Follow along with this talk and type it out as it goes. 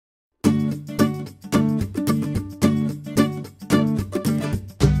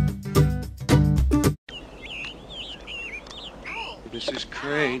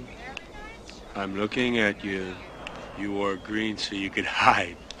I'm looking at you. You wore green so you could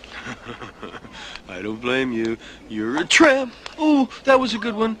hide. I don't blame you. You're a tramp. Oh, that was a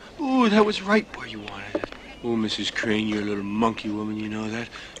good one. Oh, that was right where you wanted it. Oh, Mrs. Crane, you're a little monkey woman, you know that?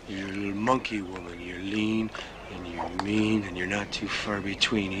 You're a little monkey woman. You're lean, and you're mean, and you're not too far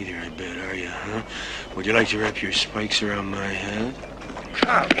between either, I bet, are you, huh? Would you like to wrap your spikes around my head?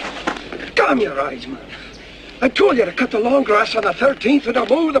 Carl, damn your eyes, man. I told you to cut the long grass on the 13th and to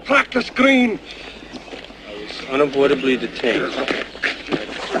mow the practice green. I was unavoidably detained.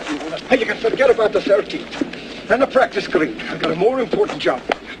 Hey, you can forget about the 13th and the practice green. I've got a more important job.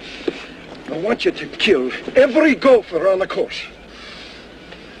 I want you to kill every golfer on the course.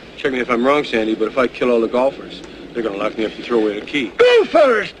 Check me if I'm wrong, Sandy, but if I kill all the golfers, they're going to lock me up and throw away the key.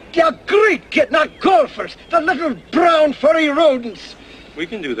 Golfers! You great kid, not golfers. The little brown furry rodents. We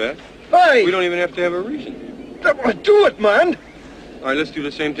can do that. Aye. We don't even have to have a reason. Do it, man. All right, let's do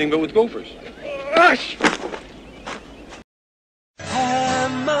the same thing, but with gophers. Ash!